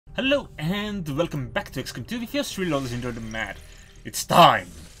Hello and welcome back to XCOM 2. If you're still reloaders enjoy the mad, it's time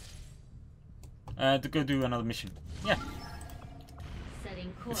to go do another mission. Yeah.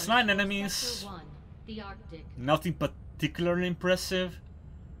 It's 9 enemies. Nothing particularly impressive.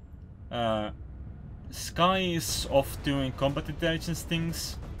 Sky is off doing combat intelligence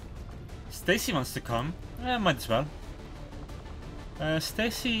things. Stacy wants to come. Might as well.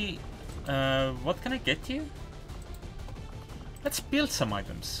 Stacy, what can I get you? Let's build some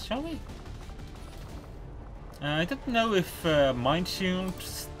items, shall we? I don't know if Mind Shield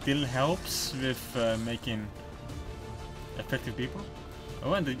still helps with making effective people.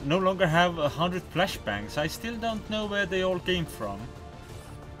 Oh, and they no longer have 100 flashbangs. I still don't know where they all came from.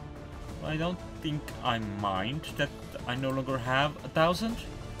 I don't think I mind that I no longer have 1,000.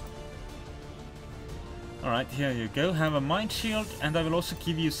 Alright, here you go. Have a Mind Shield, and I will also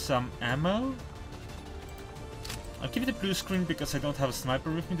give you some ammo. I'll give you the blue screen because I don't have a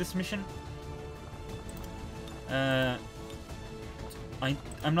sniper with me this mission. I'm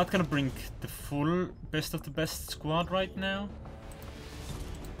not gonna bring the full best of the best squad right now.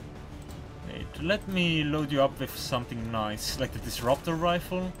 Wait, let me load you up with something nice, like the disruptor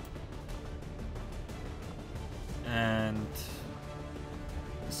rifle. And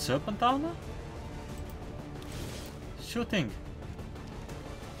serpent armor? Sure thing.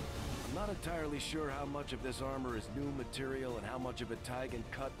 I'm not entirely sure how much of this armor is new material and how much of it Tygan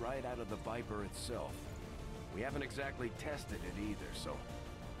cut right out of the Viper itself. We haven't exactly tested it either, so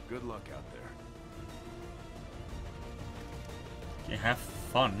good luck out there. Okay, have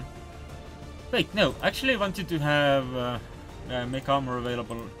fun. Wait, no, actually I want you to have make armor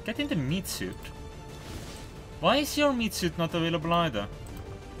available. Get in the meat suit. Why is your meat suit not available either?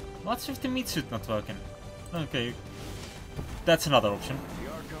 What's with the meat suit not working? Okay, that's another option.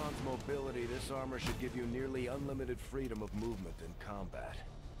 Mobility, this armor should give you nearly unlimited freedom of movement in combat.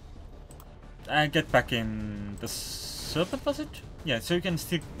 Get back in the serpent, was it? Yeah, so you can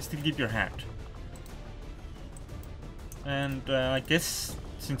still keep your hat. And I guess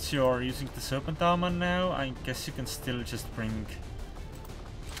since you're using the serpent armor now, I guess you can still just bring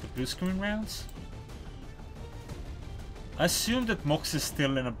the blue screen rounds. I assume that Mox is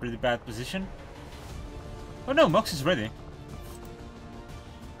still in a pretty bad position. Oh no, Mox is ready.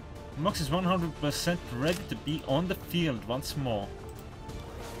 Mox is 100% ready to be on the field once more.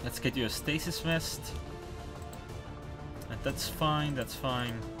 Let's get you a stasis vest. And that's fine, that's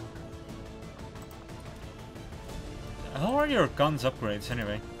fine. How are your guns upgrades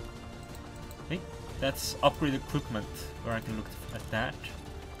anyway? Hey, that's upgrade equipment, where I can look at that.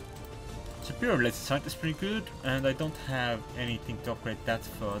 Superior laser sight is pretty good, and I don't have anything to upgrade that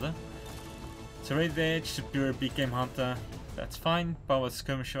further. So Raid Edge, Superior Big Game Hunter. That's fine. Powered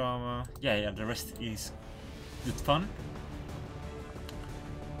skirmish armor. Yeah, the rest is good fun.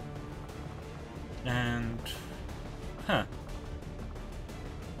 And I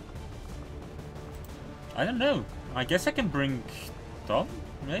don't know. I guess I can bring Dom,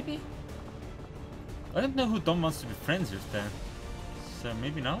 maybe? I don't know who Dom wants to be friends with there. So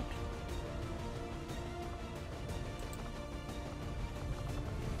maybe not.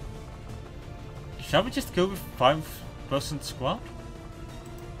 Shall we just go with 5-person squad?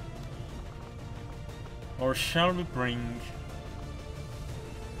 Or shall we bring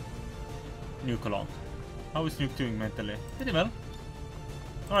Nuke along? How is Nuke doing mentally? Pretty well.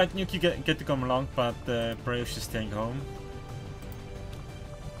 Alright, Nuke, you get to come along, but Brioche is staying home.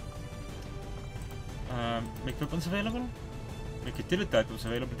 Make weapons available? Make utility items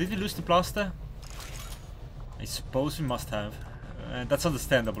available. Did we lose the blaster? I suppose we must have. That's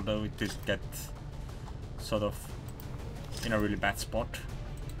understandable though, it did get sort of in a really bad spot.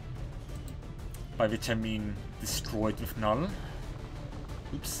 By which I mean destroyed with null.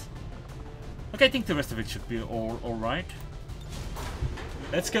 Oops. Okay, I think the rest of it should be alright.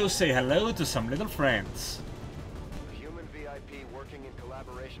 Let's go say hello to some little friends. A human VIP working in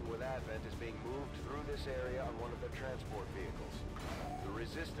collaboration with Advent is being moved through this area on one of their transport vehicles. The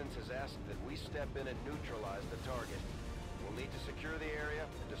Resistance has asked that we step in and neutralize the target. We'll need to secure the area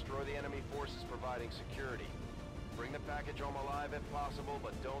and destroy the enemy forces providing security. Bring the package home alive if possible,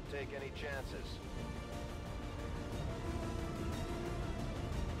 but don't take any chances.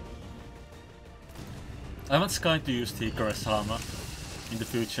 I want Sky to use the Icarus armor in the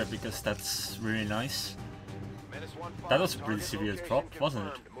future because that's really nice. That was a pretty severe drop, wasn't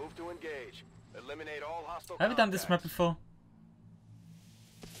it? Have we done this map before?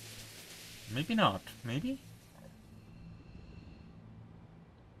 Maybe not. Maybe?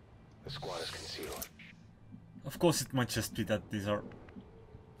 The squad is concealed. Of course it might just be that these are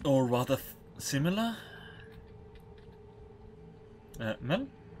all rather similar. Mel?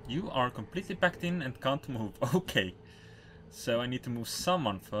 You are completely packed in and can't move. Okay. So I need to move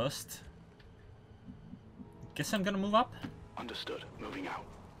someone first. Guess I'm gonna move up? Understood. Moving out.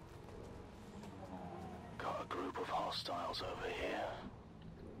 Got a group of hostiles over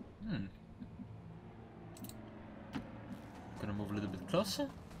here. Gonna move a little bit closer.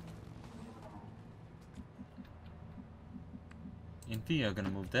 Infi, you're gonna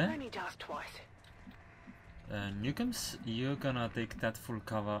move there. Only just twice. Newcombs, you're gonna take that full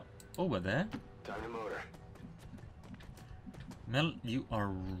cover over there. Time to motor. Mel, you are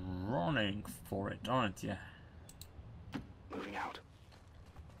running for it, aren't you? Moving out.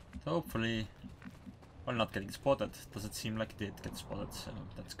 So hopefully, well, not getting spotted. Does it seem like it did get spotted, so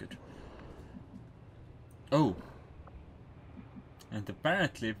that's good. Oh. And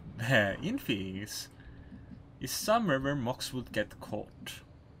apparently, Infi is somewhere where Mox would get caught.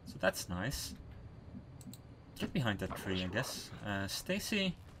 So that's nice. Get behind that tree, I guess.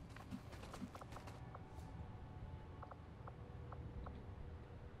 Stacy.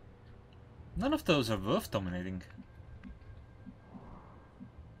 None of those are worth dominating.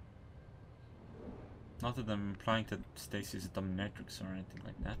 Not that I'm implying that Stacy is a dominatrix or anything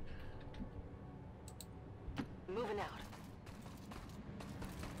like that. Moving out.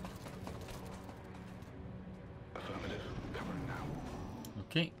 Affirmative. Covering now.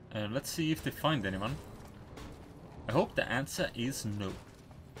 Okay, let's see if they find anyone. I hope the answer is no.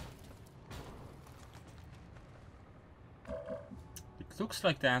 It looks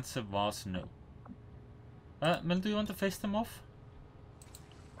like the answer was no. Mel, do you want to face them off?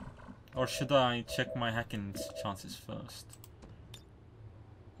 Or should I check my hacking chances first?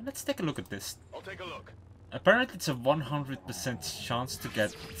 Let's take a look at this. I'll take a look. Apparently it's a 100% chance to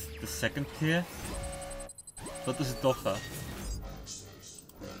get the second tier. What does it offer?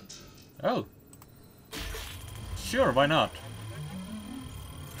 Oh. Sure, why not?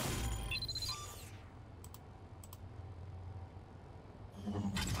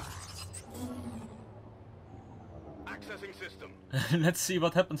 Accessing system. Let's see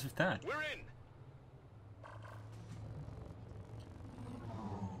what happens with that. We're in.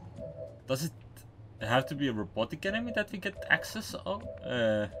 Does it have to be a robotic enemy that we get access of?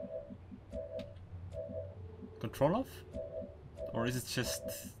 Control of? Or is it just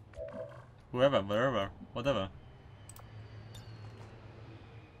whoever, wherever, whatever?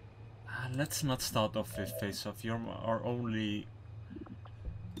 Let's not start off with face-off. You're our only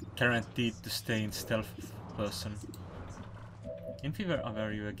guaranteed to stay in stealth person. Infi, where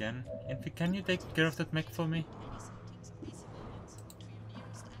are you again? Infi, can you take care of that mech for me?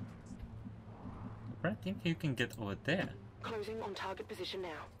 Right, Infi, you can get over there. Closing on target position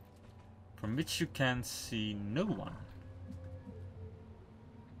now. From which you can see no one.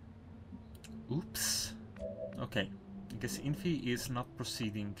 Oops. Okay, I guess Infi is not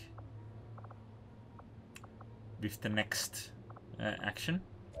proceeding with the next action.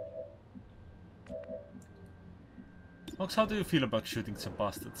 Mox, how do you feel about shooting some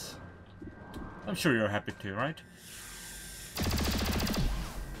bastards? I'm sure you're happy to, right?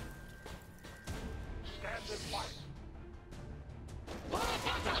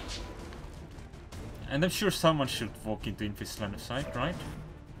 And I'm sure someone should walk into Infi's line of sight, right?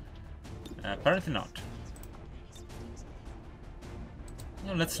 Apparently not.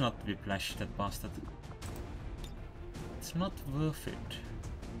 No, let's not whiplash that bastard. It's not worth it.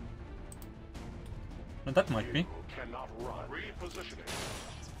 Well, that might be. Cannot run. Repositioning.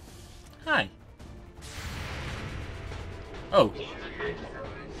 Hi. Oh.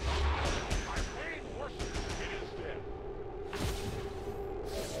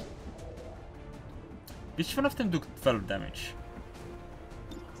 Which one of them took 12 damage?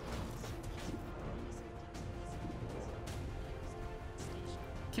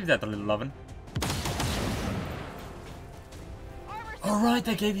 Give that a little lovin'. Alright,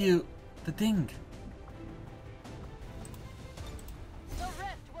 I gave you the thing. The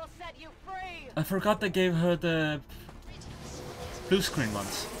rift will set you free. I forgot I gave her the blue screen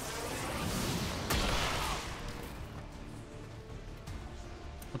ones.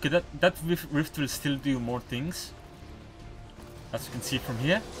 Okay, that rift will still do more things, as you can see from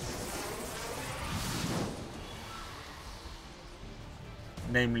here.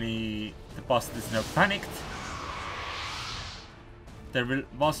 Namely, the bastard is now panicked. There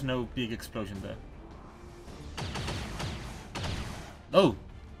was no big explosion there. Oh!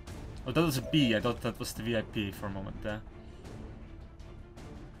 Oh, that was a B. I thought that was the VIP for a moment there.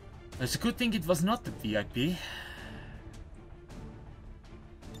 It's a good thing it was not the VIP.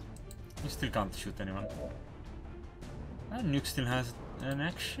 You still can't shoot anyone. Nuke still has an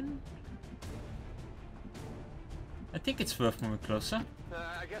action. I think it's worth moving closer.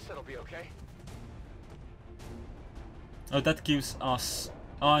 I guess that'll be okay. Oh, that gives us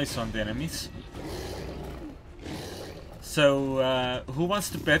eyes on the enemies. So, who wants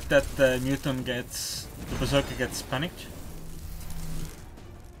to bet that the berserker gets panicked?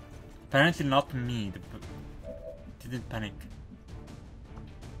 Apparently not me. Didn't panic.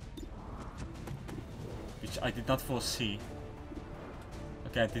 Which I did not foresee.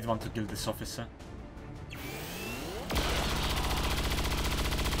 Okay, I did want to kill this officer.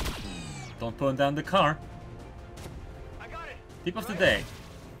 Don't burn down the car. I got it. Tip of the day.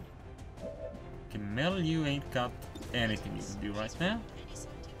 Okay, Mel, you ain't got anything you can do right now.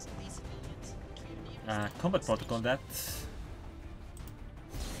 Combat protocol that.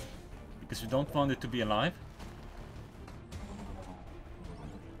 Because we don't want it to be alive.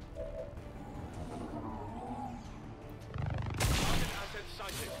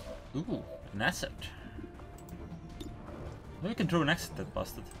 Ooh, an asset. Maybe we can throw an axe at that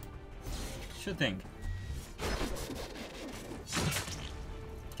bastard. Sure thing.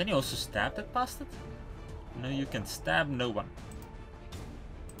 Can you also stab that bastard? No, you can stab no one.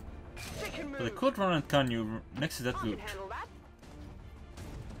 But I could run and gun you next to that loot.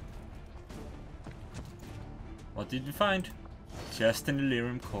 What did you find? Just an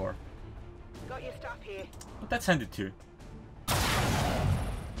Illyrium core. Got your stuff here. But that's handy too.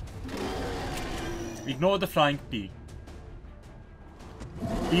 Ignore the flying bee.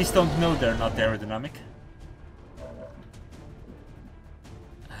 Bees don't know they're not aerodynamic.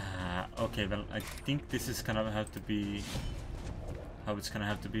 Okay, well, I think this is gonna have to be how it's gonna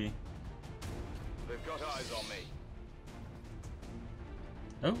have to be. They've got eyes on me.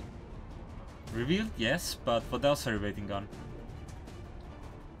 Oh, revealed, yes, but what else are you waiting on?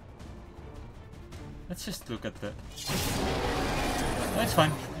 Let's just look at the. No, it's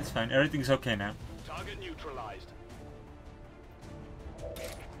fine. It's fine. Everything's okay now. Target neutralized.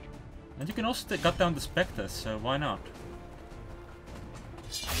 And you can also cut down the specters, so why not?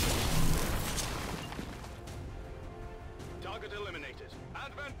 Target eliminated.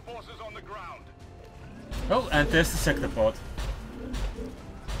 Advent forces on the ground. Oh, and there's the sector pod.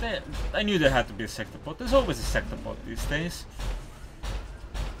 I knew there had to be a sector pod. There's always a sector pod these days.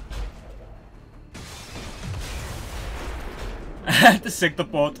 The sector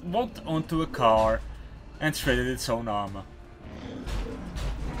pod walked onto a car and shredded its own armor.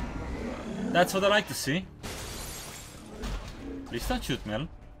 That's what I like to see. Please don't shoot, Mel.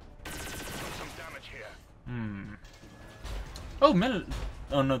 Some damage here. Oh, Mel.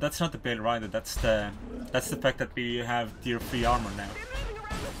 Oh no, that's not the Pale Rider. That's the fact that we have tier 3 armor now. They're moving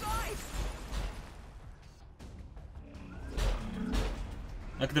around the side.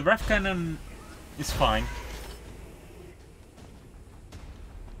 Like the Wrath Cannon is fine.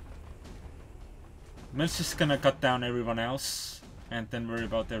 Mel's just gonna cut down everyone else and then worry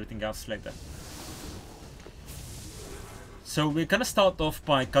about everything else later. So we're gonna start off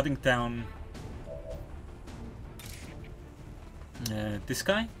by cutting down this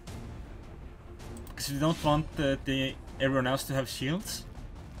guy, because we don't want everyone else to have shields.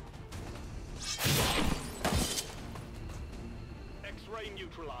 X-ray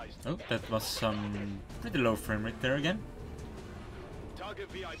neutralized. Oh, that was some pretty low frame rate there again.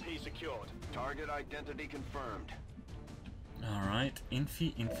 Target VIP secured. Target identity confirmed. Alright,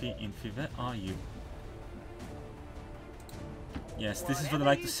 Infi, where are you? Yes, this is what I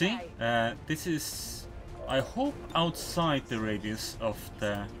like to see. This is, I hope, outside the radius of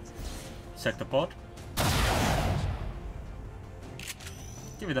the sector pod.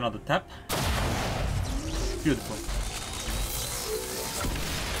 Give it another tap. Beautiful.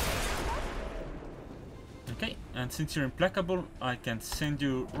 Okay, and since you're implacable, I can send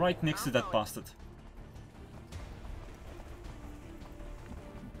you right next to that bastard.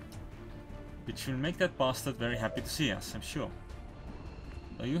 Which will make that bastard very happy to see us, I'm sure.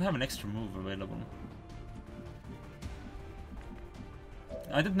 Oh, you have an extra move available.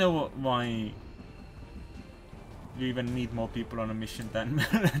 I don't know why we even need more people on a mission than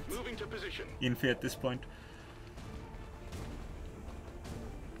Moving to position. Infi at this point.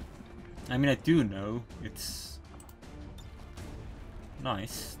 I mean, I do know it's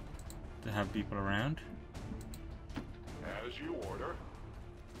nice to have people around. As you order.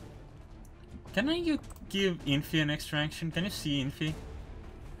 Can you give Infi an extra action? Can you see Infi?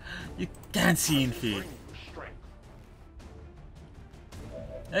 You can't see Infi.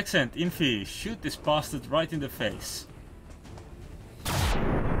 Excellent, Infi, shoot this bastard right in the face.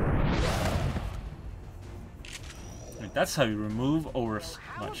 And that's how you remove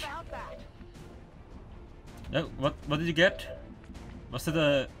Overmuch. No, what did you get? Was it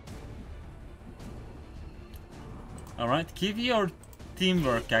a... Alright, give your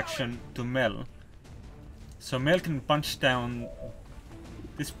teamwork action to Mel. So Mel can punch down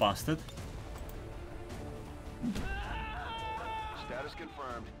this bastard. Status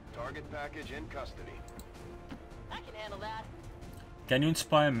confirmed. Target package in custody. I can handle that. Can you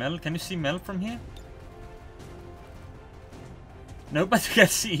inspire Mel? Can you see Mel from here? No, but you can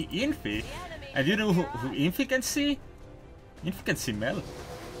see Infi. And you know who Infi can see? Infi can see Mel.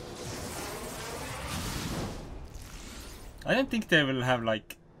 I don't think they will have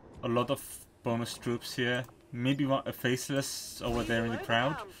like a lot of bonus troops here. Maybe a faceless over there in the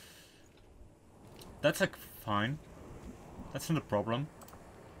crowd. That's like fine. That's not a problem.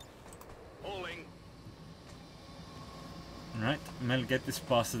 Hauling. Alright, Mel, get this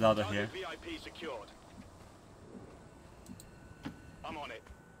bastard out of here. VIP secured. I'm on it.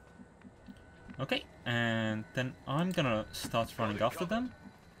 Okay, and then I'm gonna start running after them.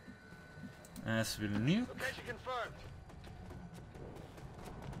 As will Nuke. Location confirmed.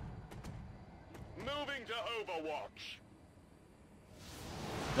 Moving to Overwatch.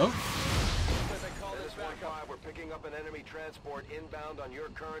 Oh, Dennis 1-5, we're picking up an enemy transport inbound on your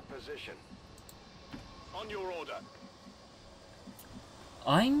current position. On your order.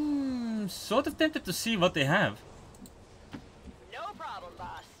 I'm sort of tempted to see what they have. No problem,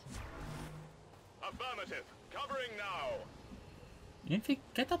 boss. Affirmative. Covering now. If we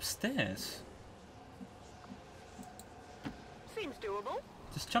get upstairs, Seems doable.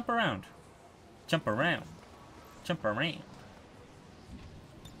 just jump around. Jump around. Jump around.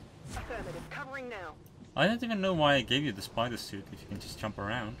 Affirmative. Covering now. I don't even know why I gave you the spider suit if you can just jump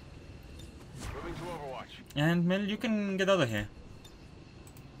around. Moving to Overwatch. And Mel, you can get out of here.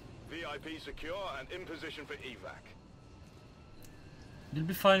 VIP secure and in position for evac. You'll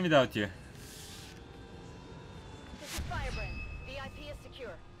be fine without you. This is Firebrand. VIP is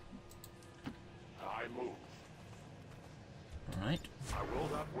secure. I move. Alright. I will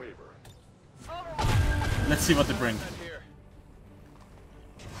not waver. Overwatch. Let's see what they bring. Here.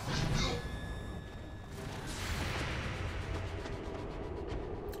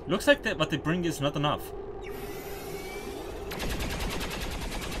 Looks like what they bring is not enough.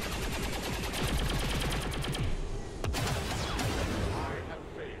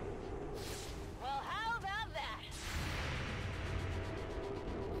 Well, how about that?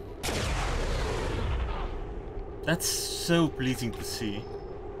 That's so pleasing to see.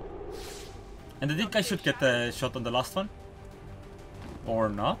 And I think I should get a shot on the last one. Or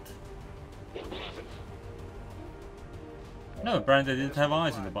not. No, apparently they didn't have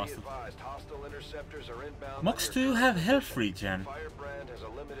eyes on the bastard. Mox 2 have health regen. Firebrand has a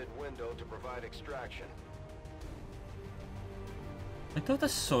limited window to provide extraction. I thought I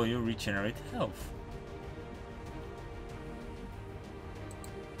saw you regenerate health.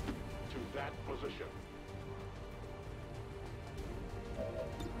 To that position.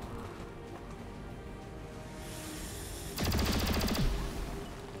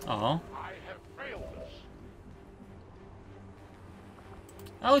 Oh. I have failed us.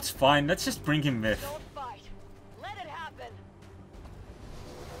 Oh, it's fine. Let's just bring him with. Don't fight. Let it happen.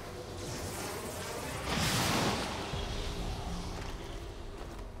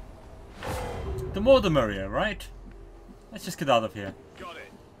 The more the merrier, right? Let's just get out of here. Got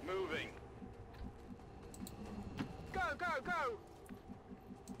it. Moving. Go, go, go.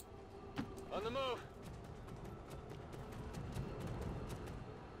 On the move.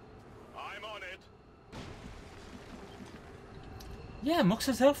 I'm on it. Yeah, Mox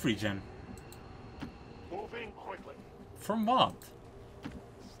has health regen. Moving quickly. From what?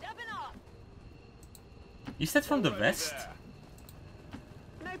 Stepping up. Is that from the Already vest?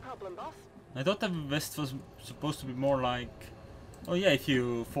 there. No problem, boss. I thought the vest was supposed to be more like... Oh yeah, if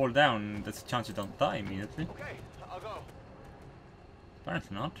you fall down, there's a chance you don't die immediately. Okay, I'll go.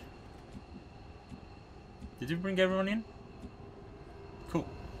 Apparently not. Did you bring everyone in? Cool.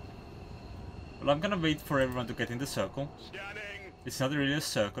 Well, I'm gonna wait for everyone to get in the circle. Scanning. It's not really a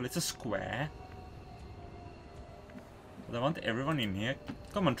circle, it's a square. But I want everyone in here.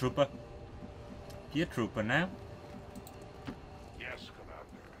 Come on, trooper. Be a trooper now. Yes, Commander.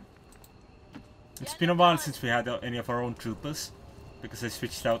 It's been a while since we had any of our own troopers. Because I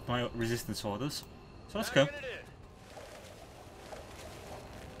switched out my resistance orders. So let's go. Dragging it in.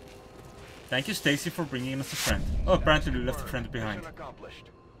 Thank you, Stacy, for bringing us a friend. Oh, apparently we left a friend behind. Mission accomplished.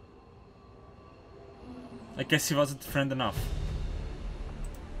 I guess he wasn't friend enough.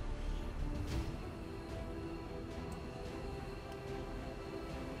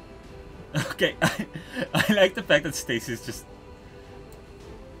 Okay, I like the fact that Stacy is just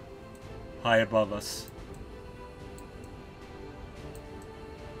high above us.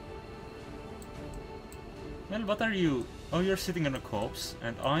 Well, what are you? Oh, you're sitting on a corpse,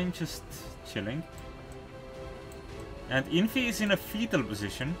 and I'm just chilling. And Infi is in a fetal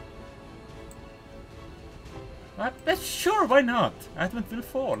position. Sure, why not? Advent will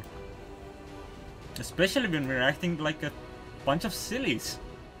fall. Especially when we're acting like a bunch of sillies.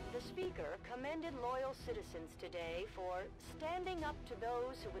 The speaker commended loyal citizens today for standing up to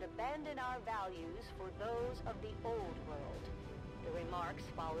those who would abandon our values for those of the old world. The remarks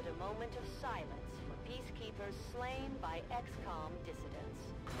followed a moment of silence for peacekeepers slain by XCOM dissidents.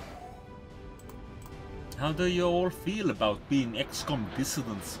 How do you all feel about being XCOM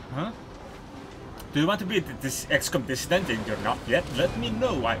dissidents, huh? Do you want to be this XCOM dissident and you're not yet? Let me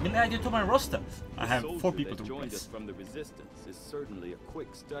know. I will add you to my roster. I have 4 people to joined replace. us from the Resistance is certainly a quick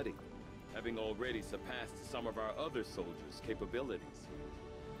study, having already surpassed some of our other soldiers' capabilities.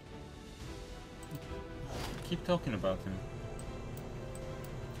 Keep talking about him.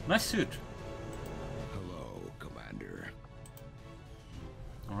 Nice suit. Hello, Commander.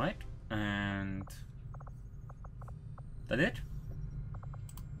 Alright, and... that it?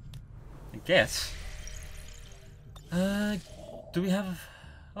 I guess. Do we have...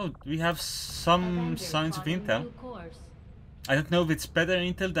 oh, we have some signs of intel. I don't know if it's better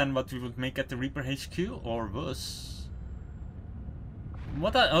intel than what we would make at the Reaper HQ, or worse.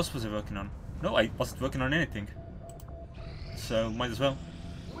 What else was I working on? No, I wasn't working on anything. So, might as well.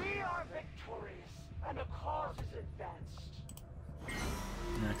 We are victorious, and the cause is advanced.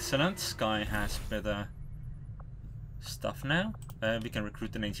 Excellent. Sky has better stuff now. We can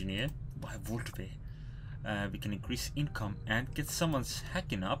recruit an engineer. Why would we? We can increase income and get someone's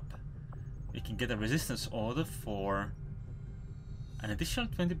hacking up. We can get a resistance order for an additional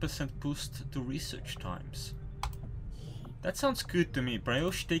 20% boost to research times. That sounds good to me.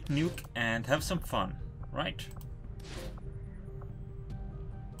 Brioche, take nuke and have some fun, right?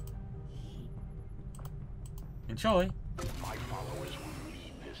 Enjoy. My followers will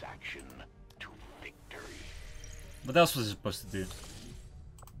lead this action to victory. What else was it supposed to do?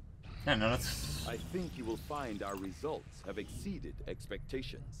 Yeah, no, that's... I think you will find our results have exceeded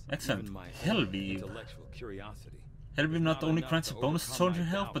expectations. excellent. Even my Hellweave. intellectual curiosity. Hellweave not only grants a bonus to soldier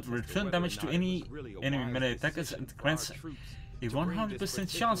health, but return damage to any enemy melee attackers and grants a 100%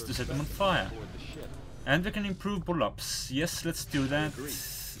 chance to set them on fire. And we can improve bull-ups. Yes, let's do that.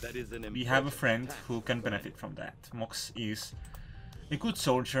 We have a friend who can benefit from that. Mox is a good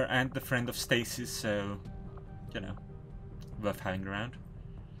soldier and the friend of Stasis, so, you know, worth having around.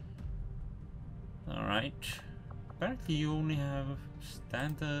 Alright. Apparently you only have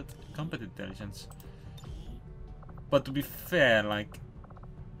standard combat intelligence. But to be fair, like,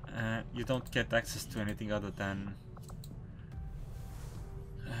 you don't get access to anything other than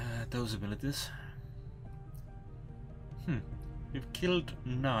those abilities. We've killed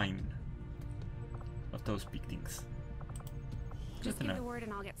 9 of those big things. Just give the word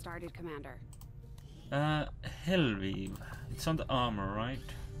and I'll get started, Commander. Hellweave. It's on the armor, right?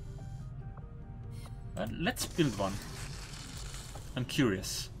 Let's build one. I'm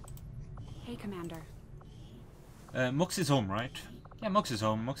curious. Hey, Commander. Mox is home, right? Yeah, Mox is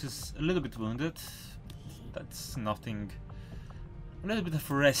home. Mox is a little bit wounded. That's nothing. A little bit of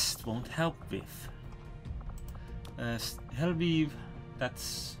rest won't help with. Hellweave,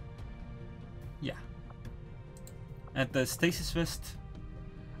 that's... yeah. And the Stasis Vest...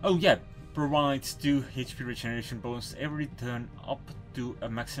 oh yeah, provides 2 HP regeneration bonus every turn up to a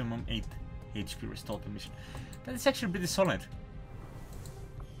maximum 8 HP restored per mission. That is actually pretty solid.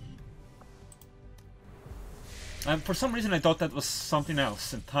 For some reason I thought that was something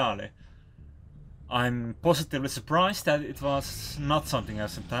else entirely. I'm positively surprised that it was not something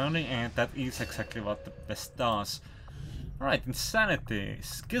else entirely, and that is exactly what the best does. Alright, Insanity,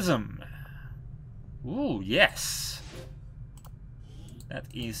 Schism. Ooh, yes! That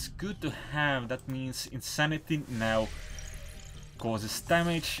is good to have. That means Insanity now causes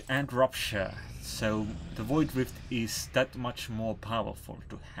damage and rupture. So the Void Rift is that much more powerful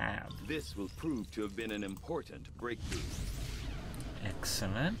to have. This will prove to have been an important breakthrough.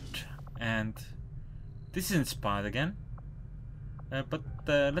 Excellent. And this is inspired again. But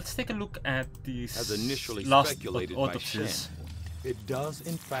let's take a look at these As initially last speculated by Shen, autopsies. it does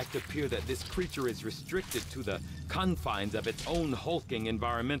in fact appear that this creature is restricted to the confines of its own hulking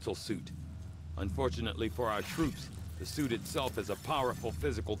environmental suit. Unfortunately for our troops, the suit itself is a powerful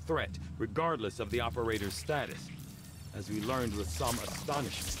physical threat, regardless of the operator's status, as we learned with some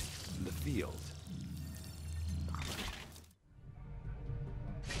astonishment in the field.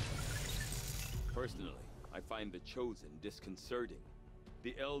 Personally, I find the Chosen disconcerting.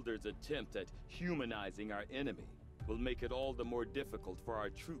 The Elders' attempt at humanizing our enemy will make it all the more difficult for our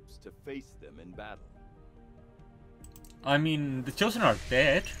troops to face them in battle. I mean, the Chosen are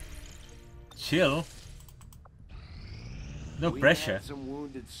dead. Chill. No pressure. We had some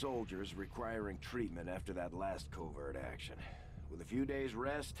wounded soldiers requiring treatment after that last covert action. With a few days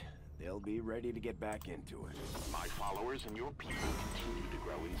rest, they'll be ready to get back into it. My followers and your people continue to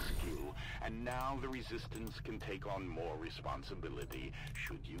grow in skill, and now the Resistance can take on more responsibility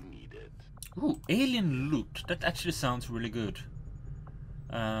should you need it. Ooh, alien loot. That actually sounds really good.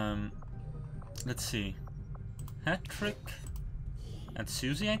 Let's see. Hat-trick and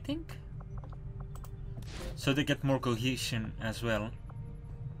Susie, I think? So they get more cohesion as well.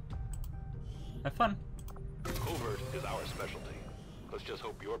 Have fun. Covert is our specialty. Let's just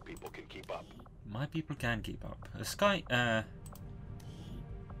hope your people can keep up. My people can keep up. Sky,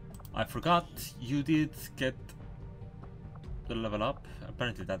 I forgot you did get the level up.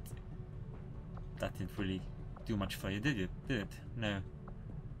 Apparently that didn't really do much for you, did it? Did it? No.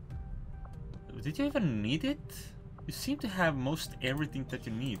 Did you even need it? You seem to have most everything that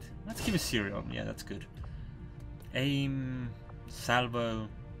you need. Let's give you cereal. Yeah, that's good. Aim, salvo.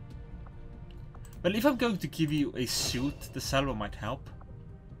 Well, if I'm going to give you a suit, the salvo might help.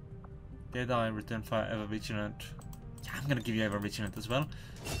 Deadeye, return fire, ever vigilant. Yeah, I'm gonna give you ever vigilant as well.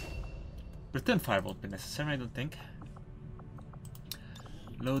 Return fire won't be necessary, I don't think.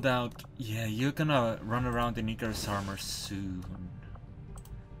 Loadout. Yeah, you're gonna run around in Icarus armor soon.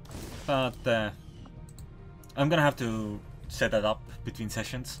 But I'm gonna have to set that up between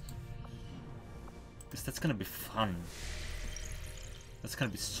sessions. Because that's gonna be fun. That's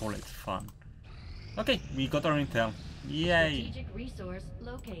gonna be solid fun. Okay, we got our intel. Yay! Strategic resource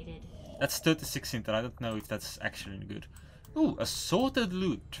located. That's 36 intel. I don't know if that's actually good. Ooh, assorted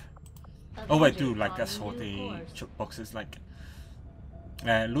loot. Oh, I do like assorted boxes. Like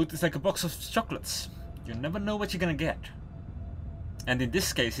loot is like a box of chocolates. You never know what you're gonna get. And in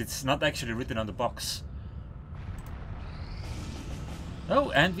this case, it's not actually written on the box.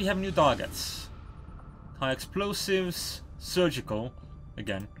 Oh, and we have new targets. High explosives, surgical,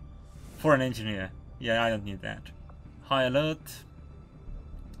 again, for an engineer. Yeah, I don't need that. High alert.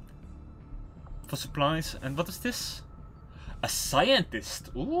 For supplies. And what is this? A scientist.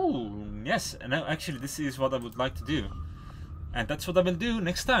 Ooh, yes. And actually, this is what I would like to do. And that's what I will do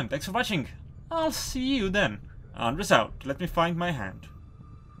next time. Thanks for watching. I'll see you then. Andres out. Let me find my hand.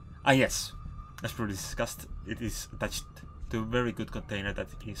 Ah, yes. As previously discussed, it is attached to a very good container that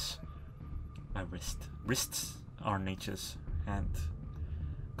is my wrist. Wrists are nature's hand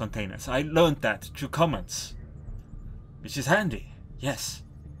containers. I learned that through comments, which is handy. Yes.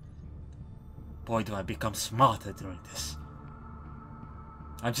 Boy, do I become smarter doing this.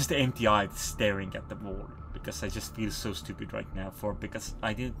 I'm just empty-eyed staring at the wall because I just feel so stupid right now. Because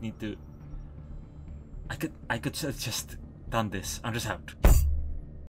I didn't need to. I could have just done this. I'm just out.